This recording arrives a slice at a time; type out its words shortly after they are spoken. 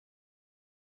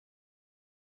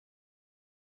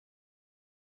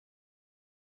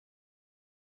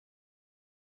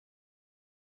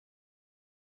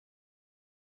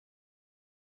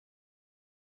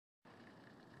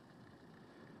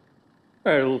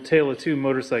All right, a little tale of two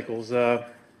motorcycles.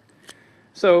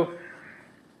 So,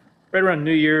 right around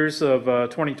New Year's of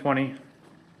 2020,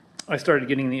 I started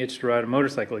getting the itch to ride a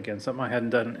motorcycle again, something I hadn't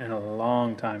done in a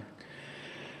long time.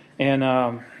 And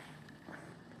I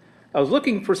was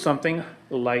looking for something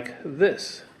like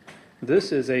this. This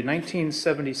is a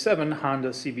 1977 Honda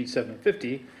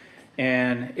CB750,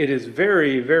 and it is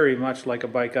very, very much like a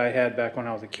bike I had back when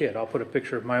I was a kid. I'll put a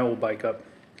picture of my old bike up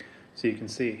so you can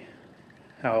see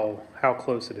how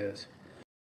close it is.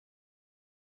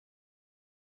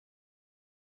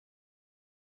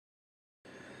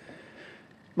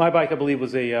 My bike, I believe,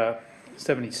 was a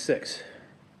 76.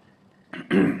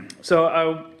 So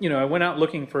I went out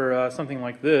looking for something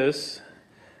like this,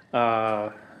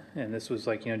 and this was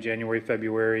like January,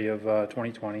 February of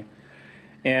 2020,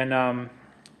 and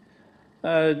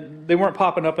they weren't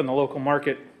popping up in the local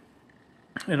market.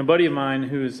 And a buddy of mine,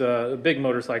 who's a big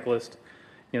motorcyclist,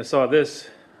 saw this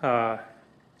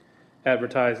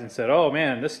advertised and said, "Oh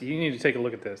man, you need to take a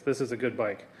look at this. This is a good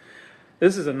bike."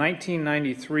 This is a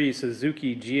 1993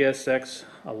 Suzuki GSX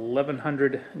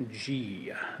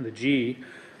 1100G. The G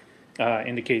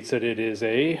indicates that it is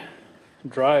a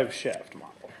drive shaft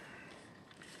model.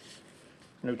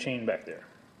 No chain back there.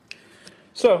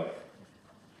 So,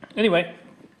 anyway,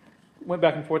 went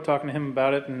back and forth talking to him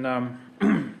about it, and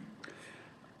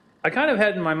I kind of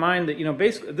had in my mind that,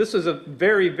 basically this is a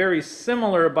very, very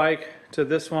similar bike to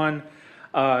this one.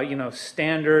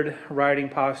 Standard riding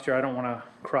posture. I don't want to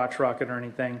crotch rock it or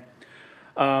anything.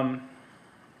 Maybe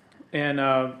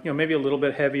a little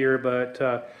bit heavier, but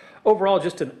overall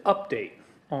just an update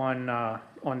on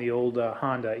the old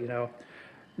Honda.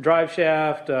 Drive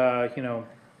shaft,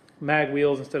 mag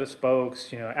wheels instead of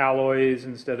spokes, alloys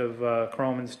instead of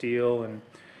chrome and steel, and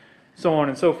so on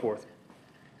and so forth.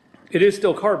 It is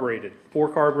still carbureted, 4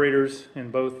 carburetors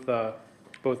in both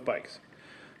bikes.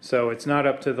 So it's not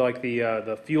up to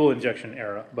the fuel injection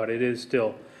era, but it is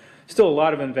still a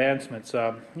lot of advancements.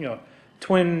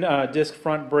 Twin disc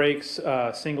front brakes,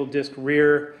 single disc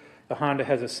rear. The Honda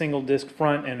has a single disc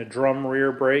front and a drum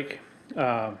rear brake.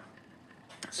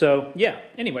 So yeah,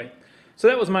 anyway, so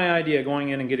that was my idea going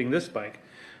in and getting this bike,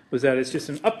 was that it's just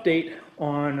an update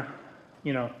on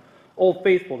Old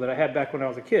Faithful that I had back when I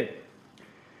was a kid.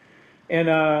 And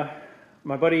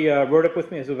my buddy rode up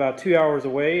with me. It was about 2 hours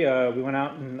away. We went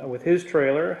out with his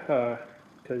trailer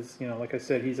because, like I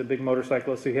said, he's a big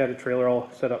motorcyclist, so he had a trailer all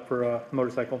set up for a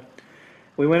motorcycle.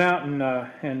 We went out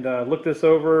and looked this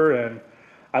over, and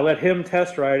I let him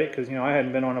test ride it because, I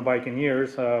hadn't been on a bike in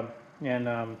years. He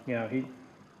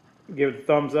gave it a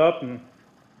thumbs up, and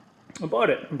I bought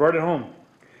it and brought it home.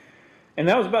 And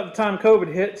that was about the time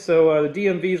COVID hit, so the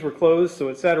DMVs were closed, so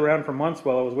it sat around for months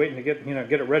while I was waiting to get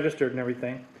it registered and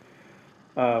everything.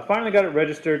 Finally got it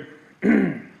registered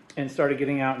and started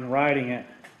getting out and riding it.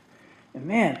 And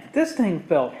man, this thing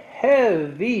felt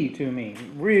heavy to me.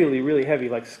 Really, really heavy,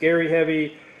 like scary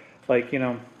heavy, like,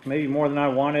 maybe more than I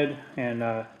wanted.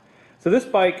 And so this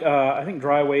bike, I think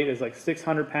dry weight is like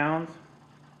 600 pounds,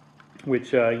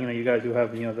 which, you guys who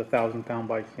have, the 1,000-pound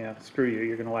bikes, screw you,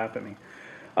 you're going to laugh at me.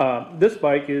 This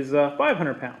bike is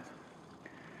 500 pounds.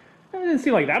 It didn't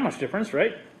seem like that much difference,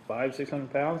 right?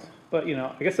 500-600 pounds, but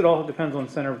I guess it all depends on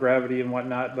center of gravity and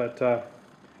whatnot. But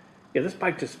yeah, this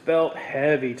bike just felt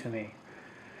heavy to me,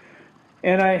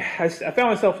 and I found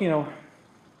myself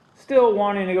still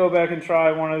wanting to go back and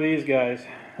try one of these guys.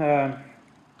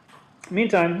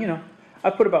 Meantime, I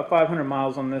put about 500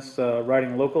 miles on this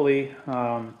riding locally,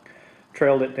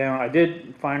 trailed it down. I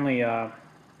did finally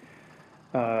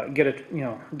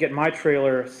get my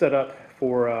trailer set up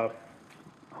for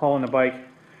hauling a bike.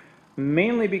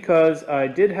 Mainly because I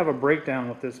did have a breakdown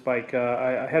with this bike.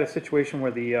 I had a situation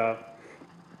where the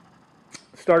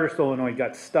starter solenoid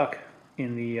got stuck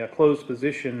in the closed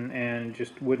position and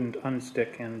just wouldn't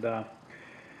unstick, and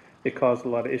it caused a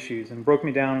lot of issues and broke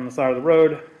me down on the side of the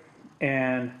road.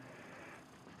 And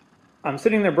I'm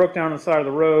sitting there broke down on the side of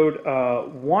the road,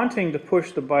 wanting to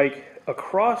push the bike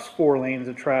across 4 lanes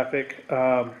of traffic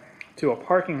to a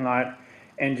parking lot,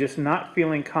 and just not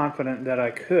feeling confident that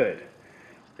I could.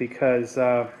 Because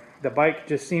the bike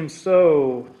just seems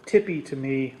so tippy to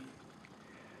me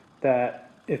that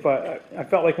if I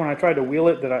felt like when I tried to wheel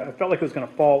it, that I felt like it was going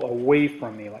to fall away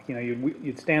from me. Like,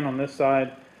 you'd stand on this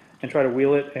side and try to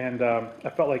wheel it, and I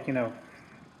felt like,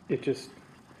 it just,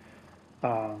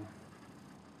 I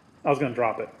was going to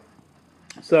drop it.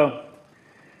 So,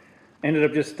 I ended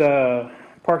up just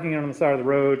parking it on the side of the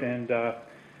road and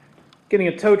getting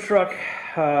a tow truck.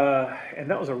 And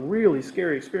that was a really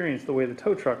scary experience, the way the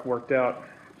tow truck worked out.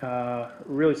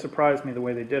 Really surprised me the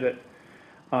way they did it.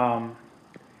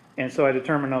 And so I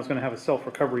determined I was going to have a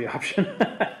self-recovery option.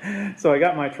 So I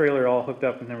got my trailer all hooked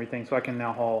up and everything, so I can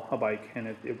now haul a bike, and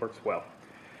it works well.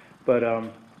 But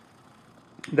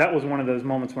that was one of those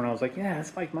moments when I was like, yeah,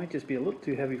 this bike might just be a little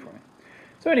too heavy for me.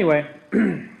 So anyway,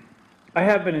 I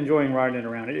have been enjoying riding it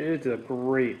around. It's a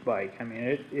great bike. I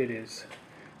mean, it's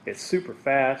super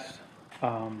fast,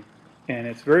 and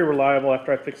it's very reliable.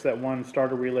 After I fixed that one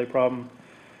starter relay problem,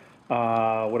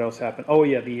 what else happened? Oh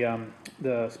yeah,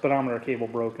 the speedometer cable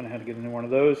broke, and I had to get a new one of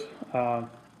those. Other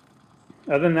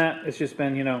than that, it's just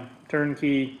been,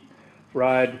 turnkey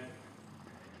ride,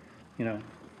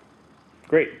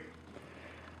 great.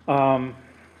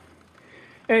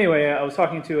 Anyway, I was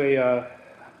talking to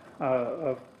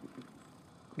a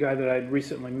guy that I'd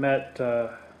recently met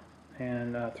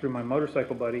and through my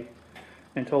motorcycle buddy,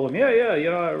 and told him, yeah,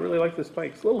 I really like this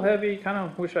bike. It's a little heavy. Kind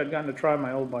of wish I'd gotten to try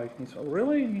my old bike. And he said,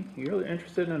 really? You're really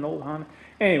interested in an old Honda?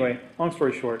 Anyway, long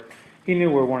story short, he knew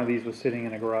where one of these was sitting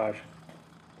in a garage.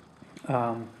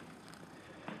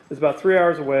 It's about 3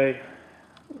 hours away.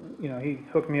 He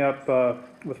hooked me up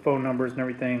with phone numbers and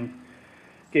everything.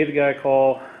 Gave the guy a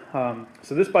call.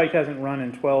 So this bike hasn't run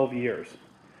in 12 years.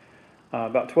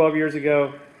 About 12 years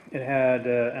ago, it had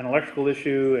an electrical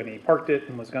issue, and he parked it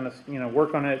and was going to,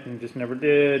 work on it, and just never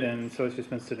did, and so it's just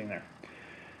been sitting there.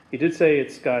 He did say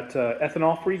it's got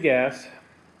ethanol-free gas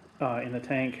in the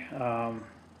tank,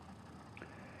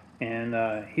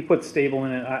 and he put stable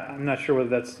in it. I'm not sure whether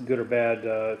that's good or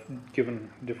bad, given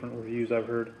different reviews I've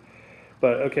heard.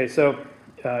 But okay, so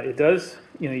it does,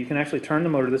 you can actually turn the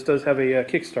motor. This does have a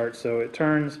kickstart, so it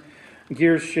turns,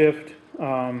 gears shift.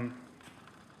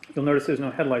 You'll notice there's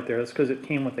no headlight there. That's because it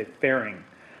came with a fairing.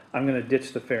 I'm going to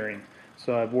ditch the fairing.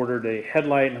 So I've ordered a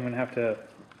headlight, and I'm going to have to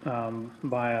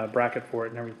buy a bracket for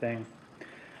it and everything.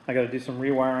 I got to do some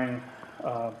rewiring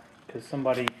because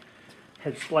somebody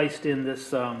had spliced in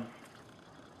this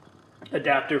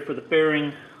adapter for the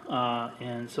fairing,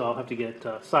 and so I'll have to get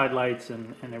side lights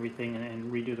and everything,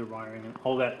 and redo the wiring, and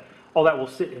all that will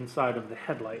sit inside of the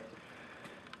headlight.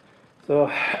 So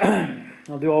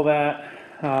I'll do all that.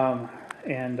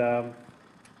 And go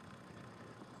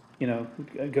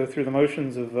through the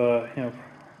motions of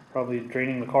probably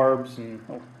draining the carbs and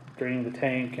draining the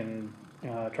tank and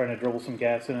trying to dribble some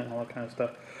gas in it and all that kind of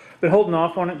stuff. Been holding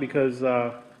off on it because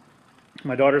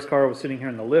my daughter's car was sitting here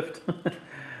in the lift,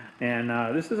 and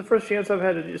this is the first chance I've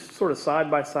had to just sort of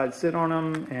side by side sit on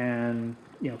them and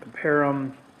compare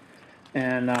them.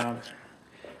 And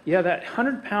yeah, that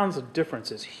 100 pounds of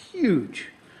difference is huge.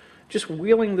 Just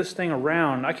wheeling this thing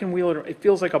around, I can wheel it. It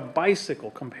feels like a bicycle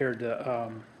compared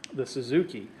to the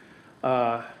Suzuki.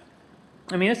 I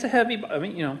mean, it's a heavy. I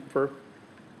mean, for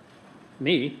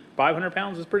me, 500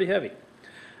 pounds is pretty heavy.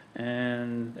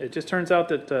 And it just turns out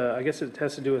that I guess it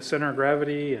has to do with center of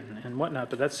gravity and whatnot.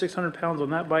 But that 600 pounds on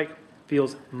that bike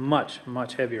feels much,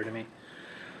 much heavier to me.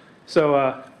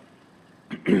 So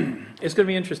it's going to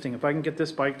be interesting if I can get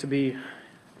this bike to be.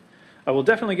 I will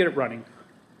definitely get it running.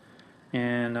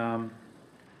 And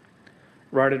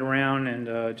ride it around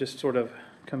and just sort of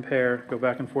compare, go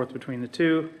back and forth between the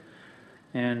two,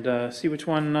 and see which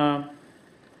one. I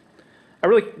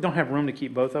really don't have room to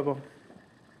keep both of them,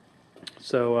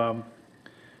 so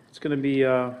it's going to be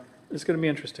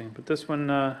interesting. But this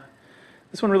one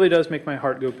really does make my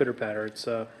heart go pitter patter. It's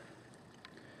a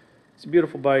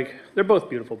beautiful bike. They're both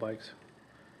beautiful bikes.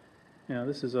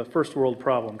 This is a first world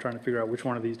problem trying to figure out which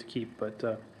one of these to keep,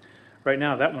 but. Right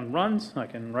now, that one runs. I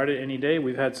can ride it any day.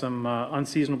 We've had some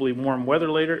unseasonably warm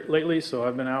weather lately, so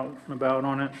I've been out and about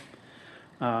on it.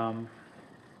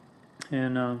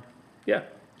 Yeah.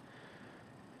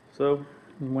 So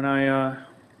when I'm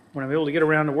able to get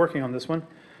around to working on this one,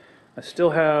 I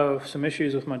still have some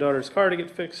issues with my daughter's car to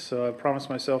get fixed. So I promised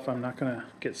myself I'm not going to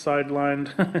get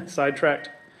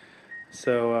sidetracked.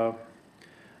 So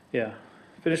yeah,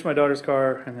 finish my daughter's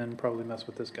car and then probably mess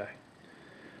with this guy.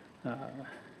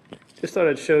 Just thought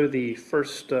I'd show the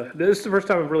first. This is the first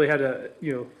time I've really had to,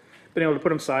 been able to put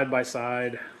them side by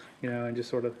side, and just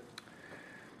sort of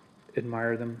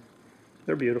admire them.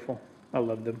 They're beautiful. I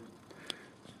love them.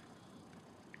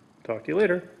 Talk to you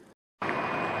later.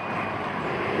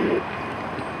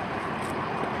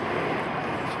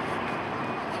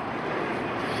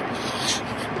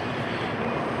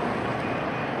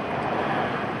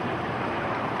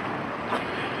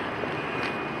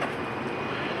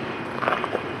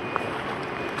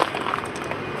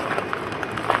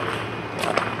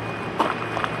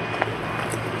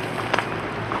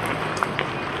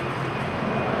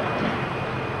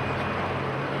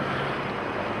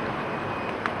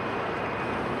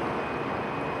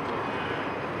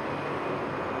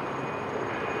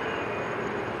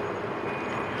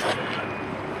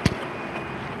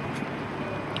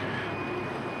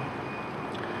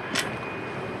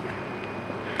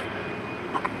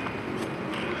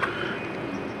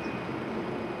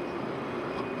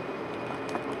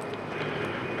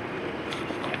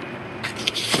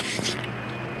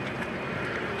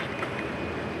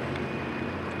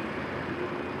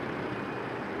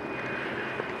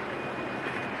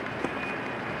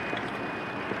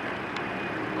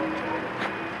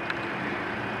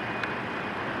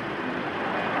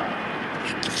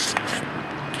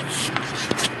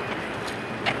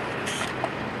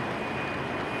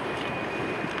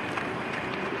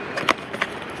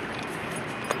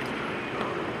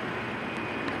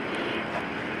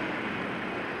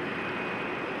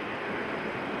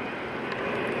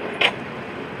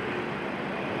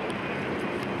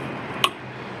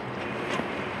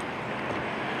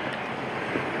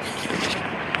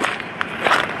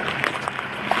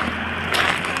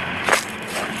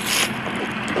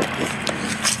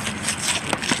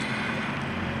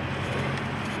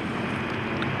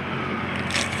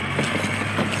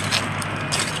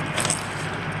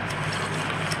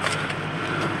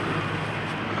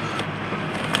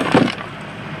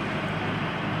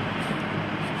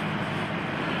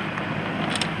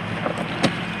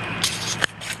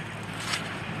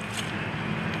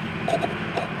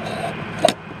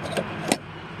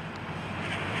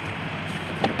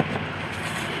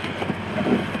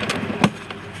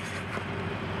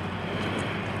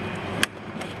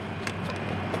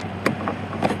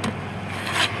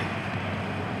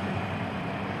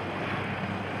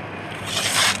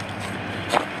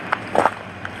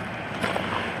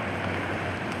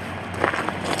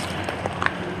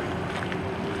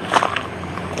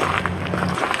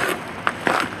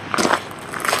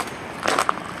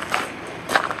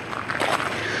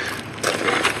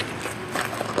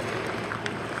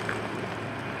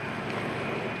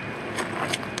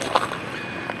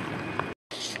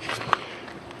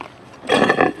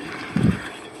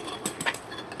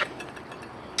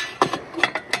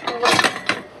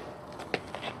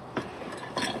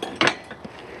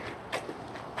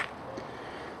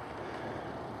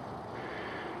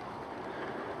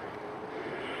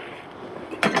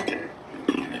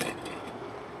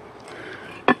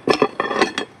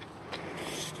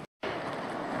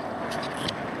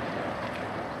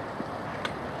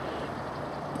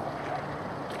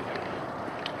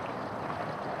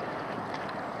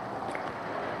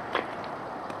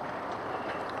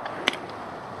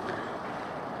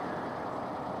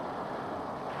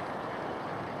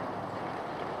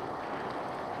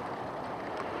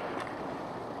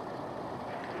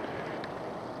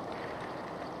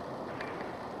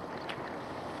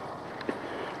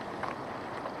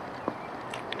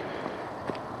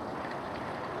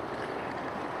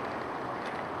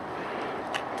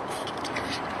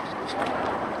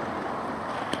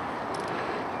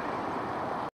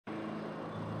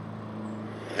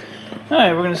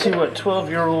 Alright, we're going to see what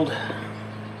 12-year-old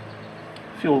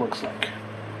fuel looks like.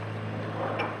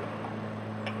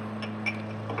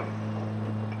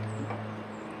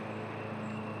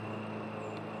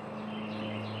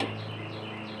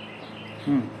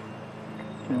 Okay,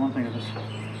 one thing is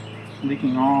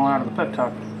leaking all out of the pet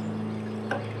top.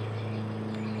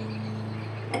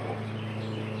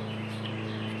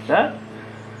 That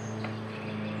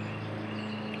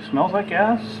smells like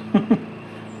gas.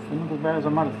 Doesn't look as bad as I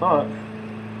might have thought.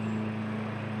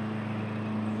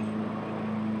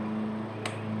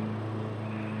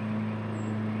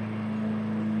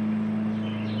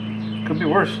 Could be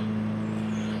worse.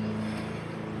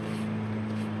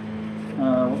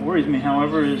 What worries me,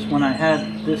 however, is when I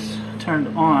had this turned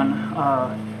on,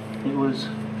 it was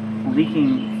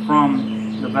leaking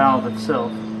from the valve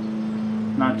itself,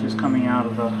 not just coming out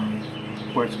of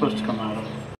where it's supposed to come out of.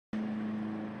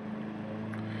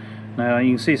 Now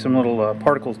you can see some little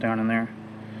particles down in there.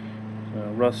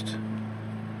 Rust,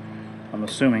 I'm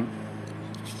assuming.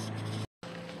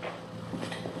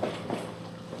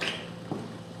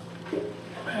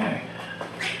 Okay.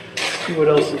 See what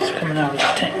else is coming out of the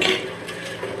tank.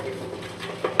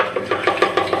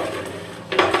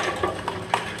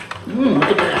 Look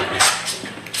at that.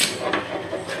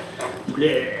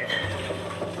 Bleh.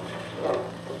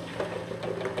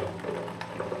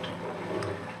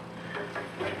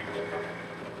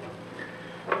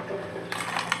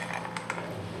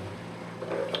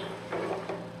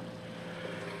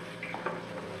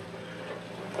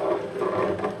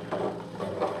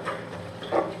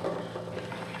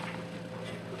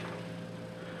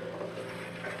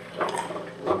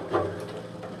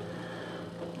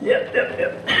 Yep.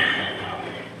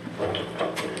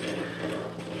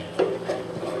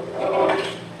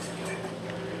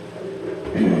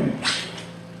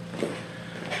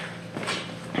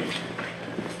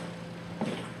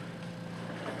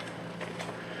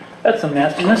 That's some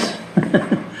nastiness.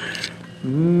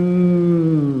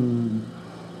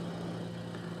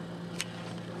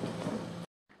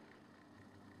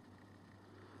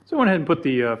 So I went ahead and put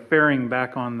the fairing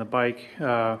back on the bike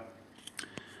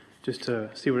just to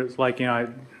see what it's like. You know, I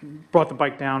brought the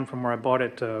bike down from where I bought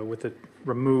it with it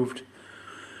removed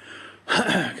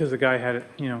because the guy had it,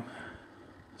 you know,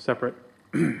 separate.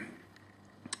 Anyway,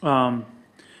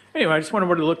 I just wondered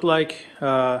what it looked like.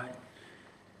 And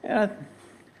I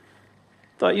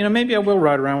thought, you know, maybe I will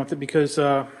ride around with it because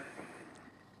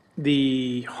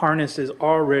the harness is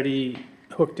already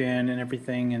hooked in and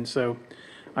everything, and so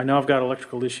I know I've got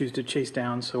electrical issues to chase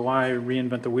down, so why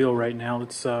reinvent the wheel right now?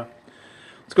 Let's go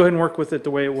ahead and work with it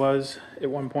the way it was at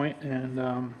one point, and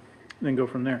then go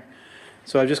from there.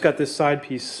 So I've just got this side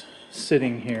piece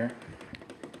sitting here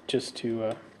just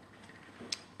to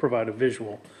provide a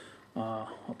visual.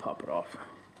 I'll pop it off.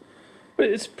 But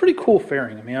it's a pretty cool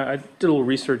fairing. I mean, I did a little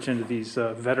research into these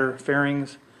Vetter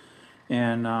fairings,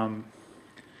 and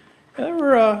they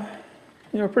were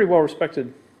you know, pretty well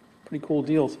respected, pretty cool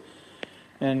deals.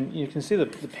 And you can see the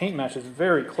paint match is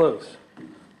very close.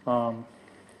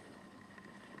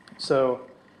 So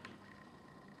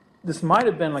this might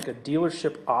have been like a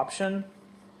dealership option.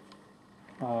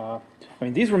 I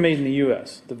mean, these were made in the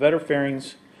U.S. The Vetter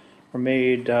fairings were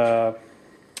made, I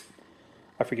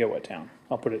forget what town.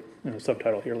 I'll put it in a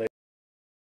subtitle here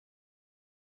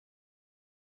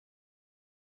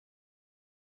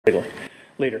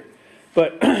later.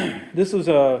 But this was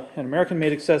an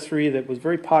American-made accessory that was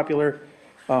very popular,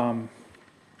 and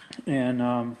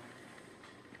yeah,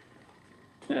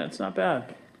 it's not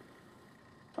bad.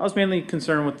 I was mainly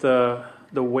concerned with the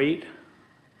weight,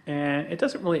 and it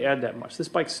doesn't really add that much. This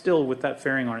bike still, with that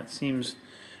fairing on it, seems,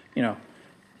 you know,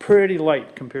 pretty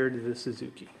light compared to the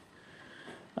Suzuki.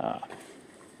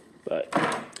 But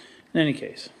in any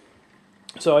case,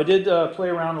 so I did play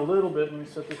around a little bit. Let me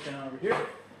set this down over here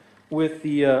with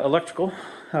the electrical,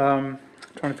 trying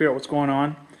to figure out what's going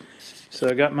on. So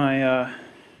I got my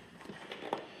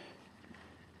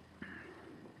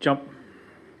jump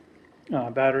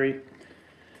battery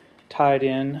tied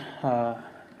in.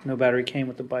 No battery came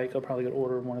with the bike. I'll probably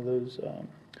order one of those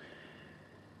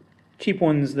cheap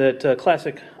ones that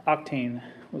Classic Octane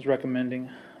was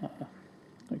recommending,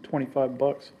 like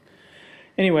 $25.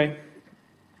 Anyway,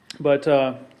 but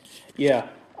yeah,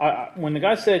 when the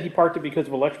guy said he parked it because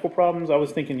of electrical problems, I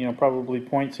was thinking, you know, probably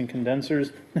points and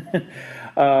condensers.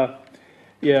 Yeah,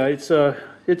 it's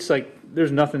like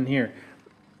there's nothing here.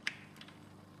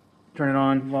 Turn it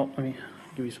on. Well, let me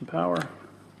give you some power.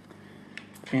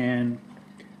 And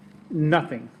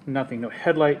nothing. No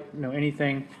headlight, no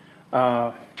anything.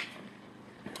 I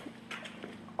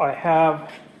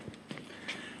have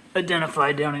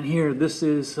identified down in here, this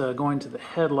is going to the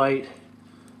headlight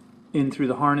in through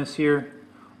the harness here,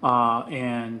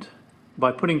 and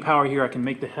by putting power here I can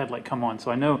make the headlight come on.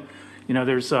 So I know, you know,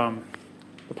 there's the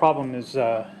problem is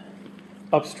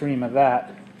upstream of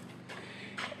that,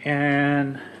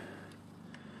 and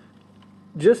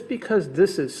just because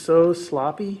this is so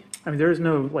sloppy, I mean there is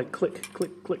no like click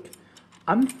click click,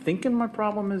 I'm thinking my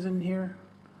problem is in here.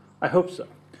 I hope so,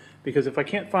 because if I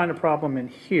can't find a problem in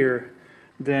here,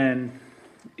 then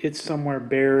it's somewhere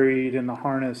buried in the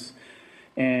harness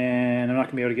and I'm not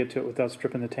going to be able to get to it without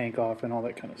stripping the tank off and all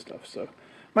that kind of stuff. So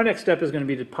my next step is going to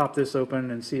be to pop this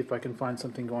open and see if I can find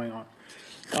something going on.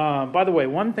 By the way,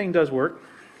 one thing does work.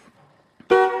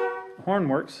 The horn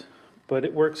works, but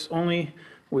it works only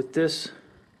with this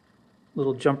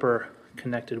little jumper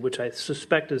connected, which I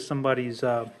suspect is somebody's,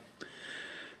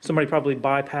 somebody probably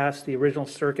bypassed the original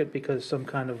circuit because some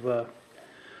kind of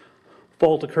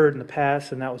fault occurred in the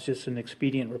past and that was just an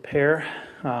expedient repair.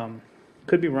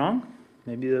 Could be wrong.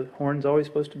 Maybe the horn's always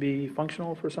supposed to be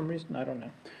functional for some reason. I don't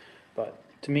know. But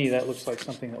to me, that looks like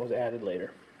something that was added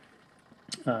later.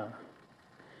 Yeah,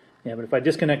 but if I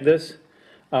disconnect this,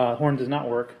 the horn does not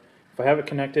work. If I have it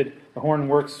connected, the horn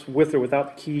works with or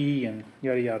without the key and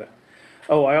yada yada.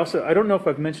 Oh, I don't know if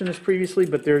I've mentioned this previously,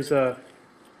 but there's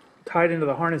tied into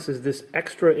the harness is this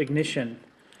extra ignition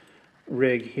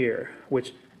rig here,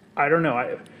 which I don't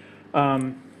know.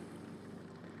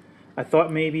 I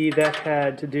thought maybe that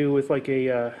had to do with like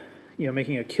a, you know,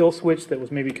 making a kill switch that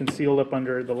was maybe concealed up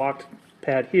under the locked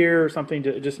pad here or something,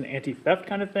 just an anti-theft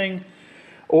kind of thing.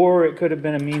 Or it could have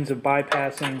been a means of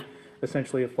bypassing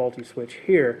essentially a faulty switch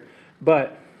here.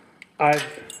 But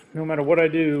no matter what I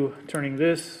do, turning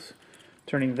this,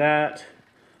 turning that,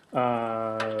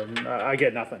 I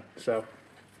get nothing. So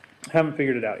I haven't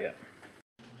figured it out yet.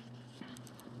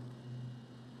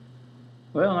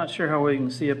 Well, not sure how well you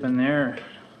can see up in there,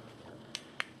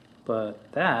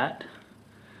 but that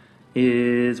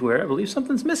is where I believe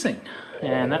something's missing.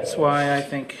 And that's why I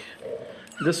think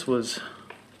this was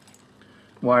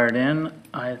wired in.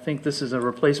 I think this is a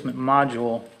replacement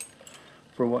module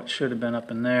for what should have been up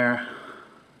in there.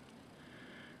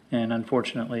 And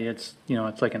unfortunately it's, you know,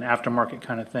 it's like an aftermarket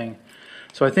kind of thing.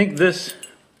 So I think this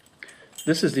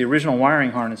is the original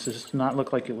wiring harness. This does not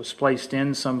look like it was spliced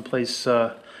in someplace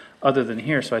other than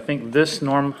here. So I think this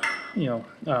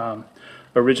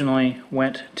originally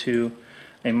went to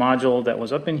a module that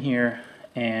was up in here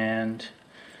and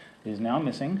is now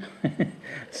missing.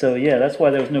 So yeah, that's why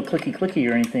there was no clicky clicky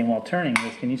or anything while turning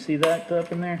this. Can you see that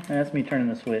up in there? That's me turning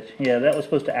the switch. Yeah, that was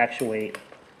supposed to actuate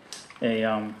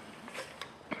a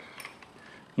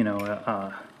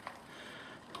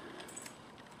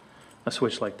a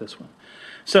switch like this one.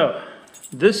 So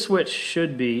this switch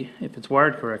should be, if it's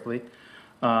wired correctly,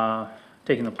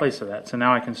 taking the place of that. So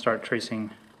now I can start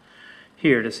tracing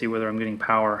here to see whether I'm getting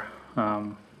power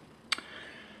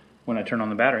when I turn on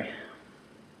the battery.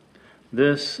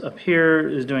 This up here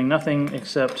is doing nothing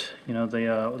except, you know,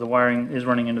 the wiring is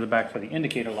running into the back for the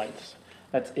indicator lights.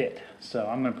 That's it. So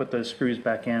I'm going to put those screws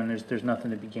back in. There's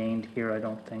nothing to be gained here, I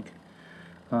don't think,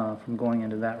 from going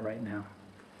into that right now.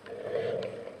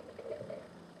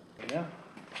 Yeah.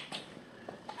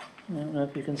 I don't know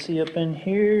if you can see up in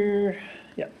here.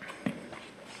 Yep.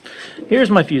 Here's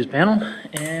my fuse panel,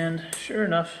 and sure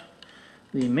enough,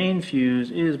 the main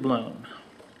fuse is blown.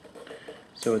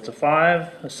 So it's a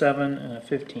 5, a 7, and a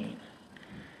 15.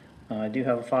 I do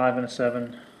have a 5 and a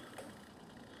 7.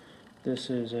 This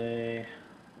is a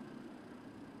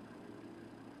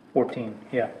 14,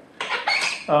 yeah.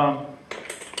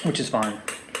 Which is fine.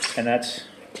 And that's,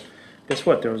 guess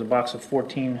what? There was a box of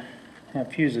 14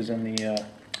 fuses in the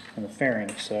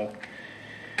fairing. So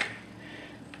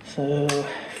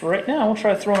for right now, we'll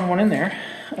try throwing one in there.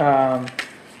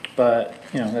 But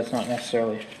you know, that's not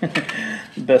necessarily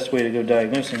the best way to go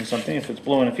diagnosing something. If it's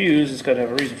blowing a fuse, it's got to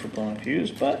have a reason for blowing a fuse.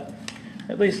 But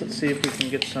at least let's see if we can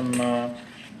get some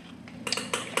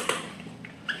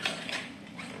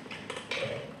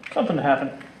something to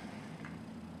happen.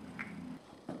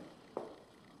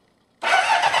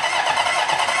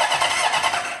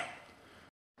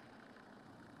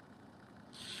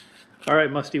 All right,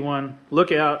 Musty One,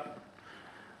 look out.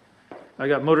 I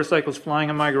got motorcycles flying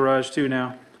in my garage too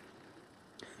now.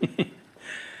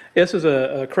 This is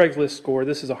a Craigslist score.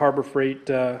 This is a Harbor Freight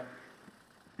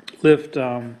lift.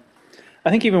 I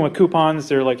think even with coupons,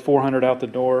 they're like $400 out the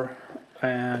door,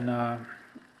 and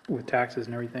with taxes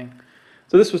and everything.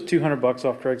 So this was $200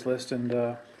 off Craigslist,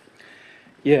 and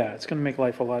yeah, it's going to make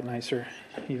life a lot nicer,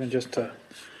 even just to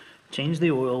change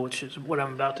the oil, which is what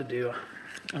I'm about to do.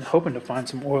 I'm hoping to find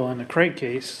some oil in the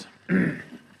crankcase. I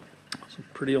was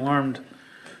pretty alarmed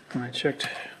when I checked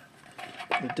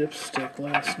the dipstick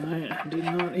last night. I did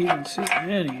not even see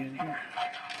any in here.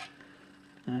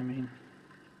 I mean,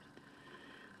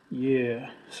 yeah,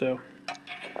 so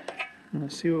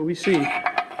let's see what we see.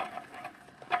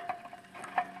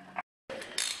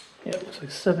 Yeah, looks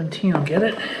like 17 will get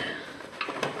it.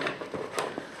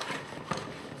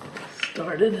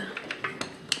 Started.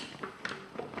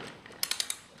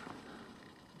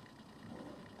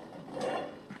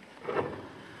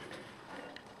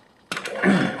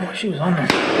 Oh, she was on there.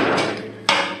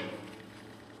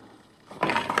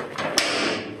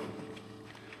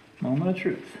 Moment of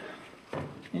truth.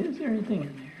 Is there anything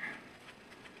in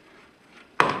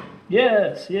there?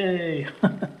 Yes, yay.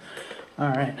 All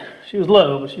right, she was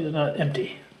low, but she was not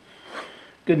empty.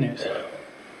 Good news.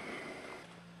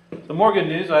 So more good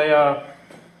news.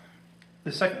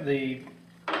 The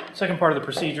second part of the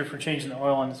procedure for changing the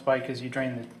oil on this bike is you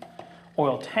drain the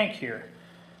oil tank here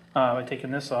by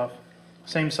taking this off.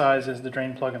 Same size as the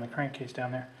drain plug and the crankcase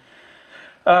down there.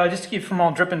 Just to keep from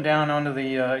all dripping down onto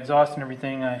the exhaust and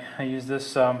everything, I use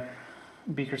this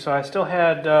beaker. So I still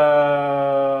had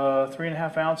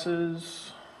 3.5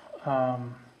 ounces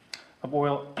of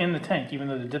oil in the tank, even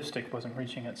though the dipstick wasn't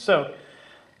reaching it. So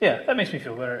yeah, that makes me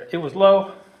feel better. It was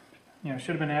low, you know,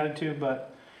 should have been added to,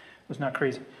 but it was not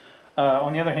crazy.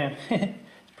 On the other hand, it's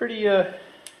pretty,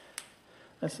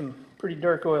 that's some pretty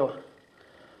dark oil.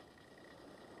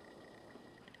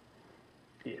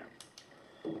 Yeah.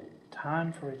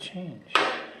 Time for a change.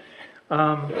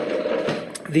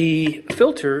 The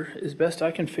filter, as best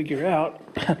I can figure out,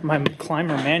 my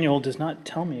climber manual does not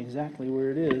tell me exactly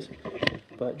where it is,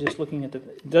 but just looking at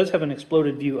it does have an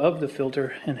exploded view of the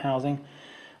filter and housing.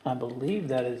 I believe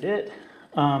that is it.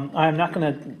 I'm not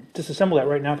going to disassemble that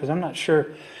right now because I'm not sure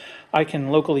I can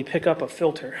locally pick up a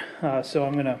filter. So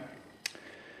I'm going to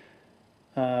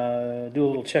do a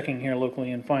little checking here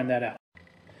locally and find that out.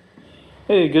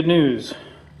 Hey, good news.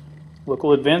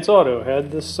 Local Advance Auto had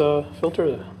this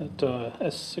filter at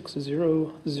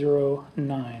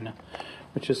S6009,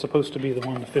 which is supposed to be the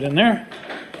one to fit in there.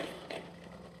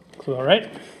 Looks all right.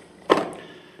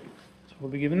 So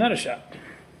we'll be giving that a shot.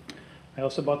 I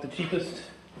also bought the cheapest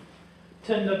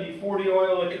 10W40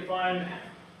 oil I could find.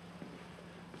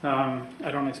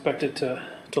 I don't expect it to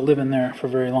live in there for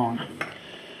very long. We're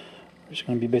just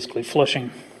going to be basically flushing,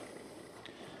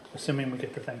 assuming we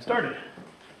get the thing started.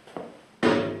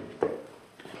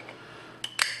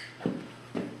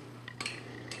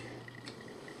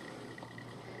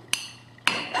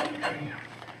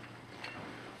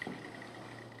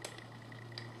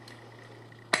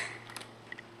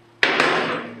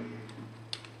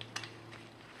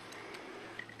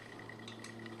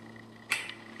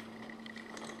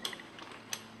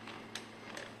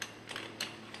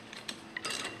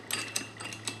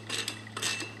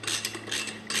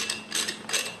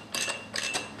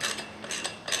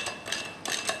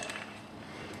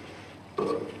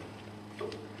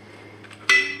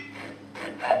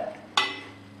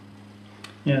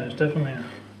 Yeah, there's definitely a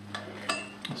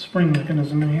spring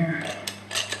mechanism in here.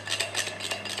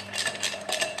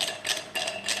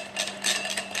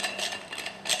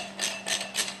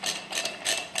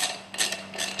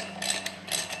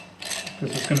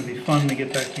 This is going to be fun to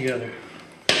get back together.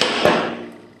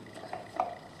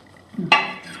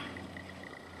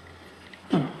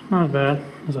 Oh, not as bad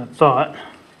as I thought.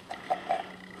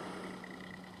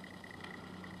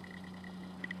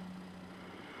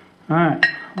 Alright,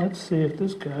 let's see if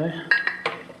this guy...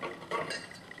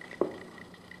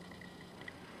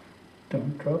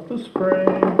 Don't drop the spray.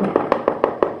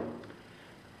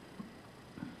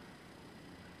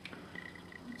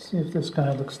 Let's see if this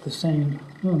guy looks the same.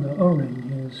 Oh, the O-ring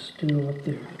is still up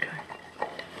there. Okay.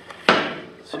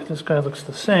 Let's see if this guy looks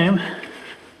the same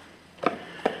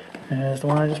as the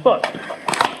one I just bought.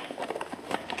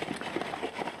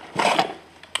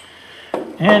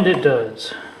 And it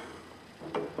does.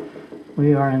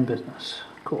 We are in business.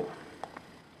 Cool.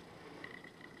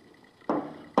 Well,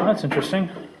 that's interesting.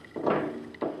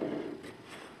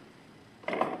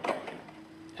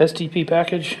 STP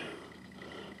package.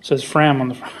 It says Fram on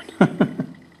the front.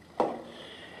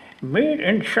 Made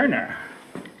in China.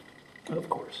 Of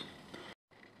course.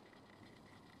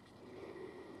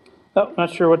 Oh,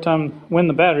 not sure when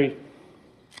the battery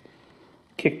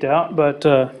kicked out, but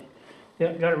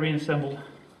yeah, got it reassembled.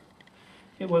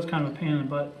 It was kind of a pain in the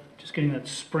butt, just getting that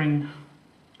spring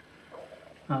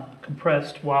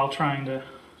compressed while trying to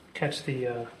catch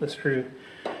the screw.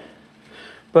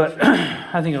 But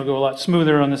I think it'll go a lot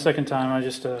smoother on the second time. I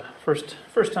just first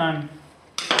time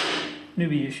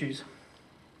newbie issues.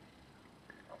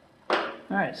 All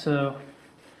right, so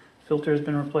filter has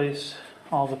been replaced,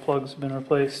 all the plugs have been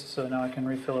replaced, so now I can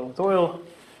refill it with oil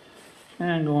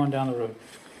and go on down the road.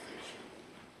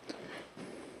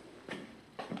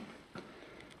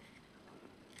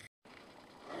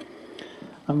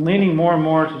 I'm leaning more and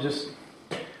more to just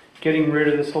getting rid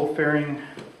of this whole fairing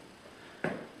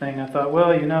thing. I thought,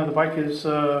 well, you know, the bike is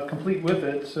complete with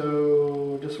it,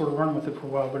 so just sort of run with it for a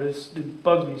while. But it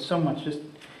bugs me so much. Just,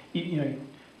 you know,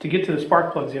 to get to the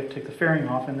spark plugs, you have to take the fairing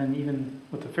off, and then even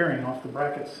with the fairing off, the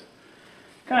bracket's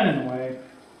kind of in the way.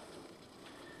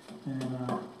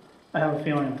 And I have a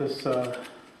feeling that this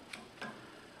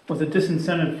was a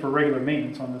disincentive for regular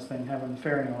maintenance on this thing, having the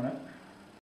fairing on it.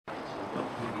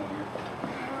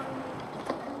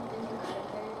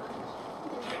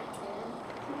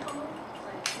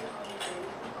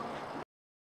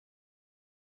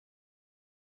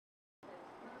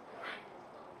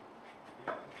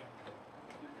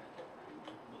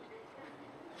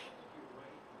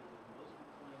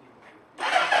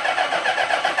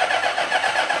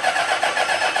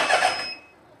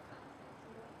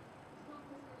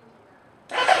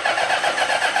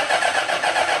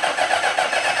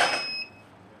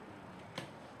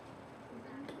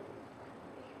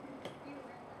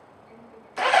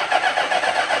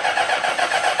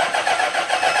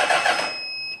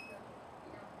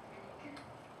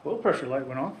 Oil pressure light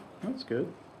went off. That's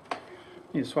good.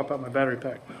 Need to swap out my battery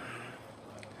pack.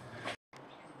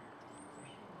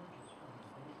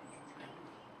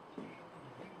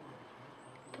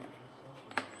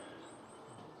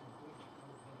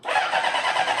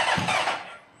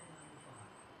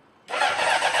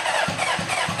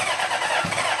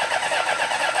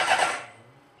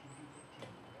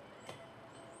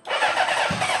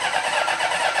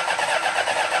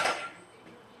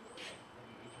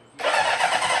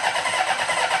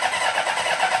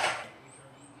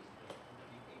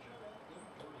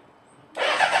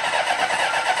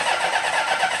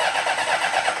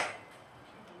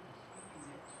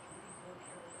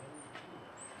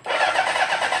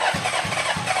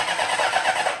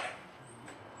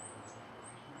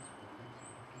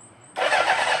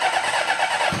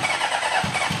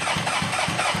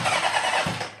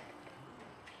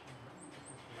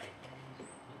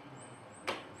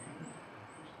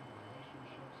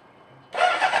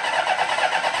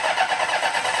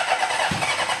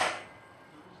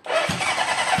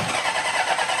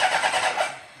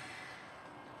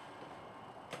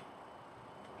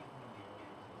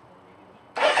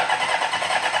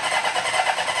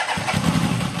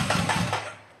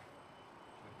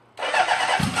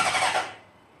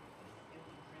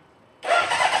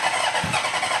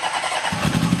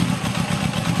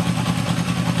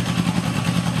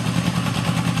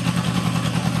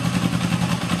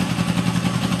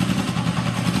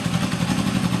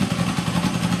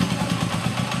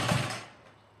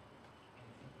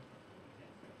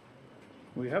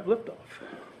 We have liftoff.